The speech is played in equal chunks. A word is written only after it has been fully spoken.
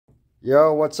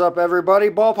Yo, what's up everybody?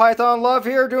 Ball Python Love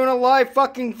here doing a live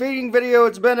fucking feeding video.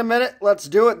 It's been a minute. Let's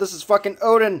do it. This is fucking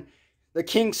Odin, the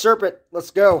king serpent.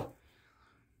 Let's go.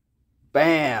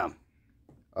 Bam.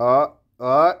 Odin's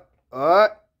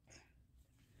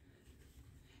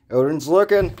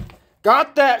looking.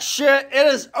 Got that shit. It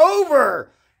is over.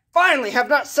 Finally, have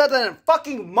not said that in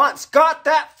fucking months. Got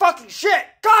that fucking shit.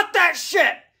 Got that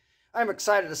shit. I'm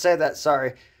excited to say that,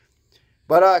 sorry.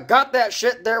 But, got that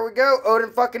shit. There we go.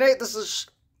 Odin fucking ate. This is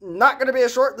not going to be a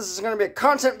short. This is going to be a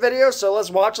content video, so let's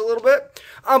watch a little bit.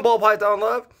 I'm Ball Python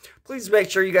Love. Please make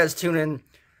sure you guys tune in.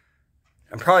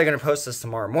 I'm probably going to post this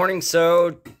tomorrow morning,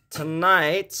 so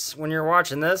tonight, when you're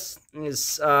watching this,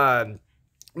 is 9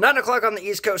 o'clock on the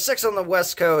East Coast, 6 on the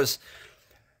West Coast.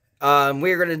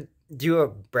 We're going to do a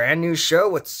brand new show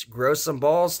with Grow Some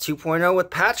Balls 2.0 with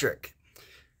Patrick.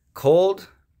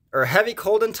 Heavy,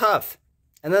 cold, and tough.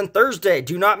 And then Thursday,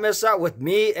 do not miss out with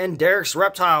me and Derek's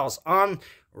Reptiles on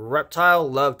Reptile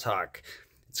Love Talk.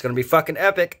 It's going to be fucking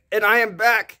epic. And I am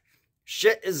back.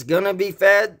 Shit is going to be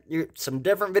fed. Some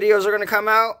different videos are going to come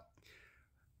out.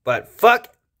 But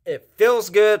fuck, it feels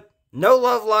good. No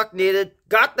love lock needed.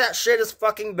 Got that shit is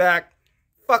fucking back.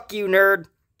 Fuck you, nerd.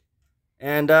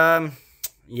 And,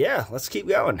 yeah, let's keep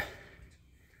going.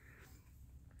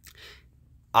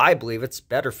 I believe it's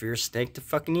better for your snake to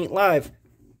fucking eat live.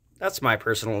 That's my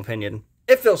personal opinion.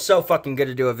 It feels so fucking good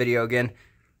to do a video again.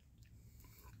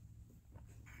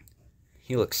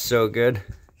 He looks so good.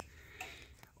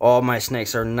 All my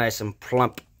snakes are nice and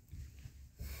plump.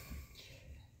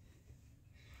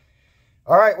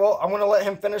 Alright, well, I'm going to let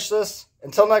him finish this.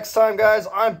 Until next time, guys,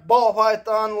 I'm Ball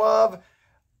Python Love.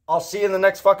 I'll see you in the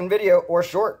next fucking video, or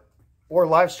short, or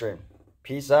live stream.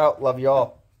 Peace out. Love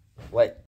y'all. Late.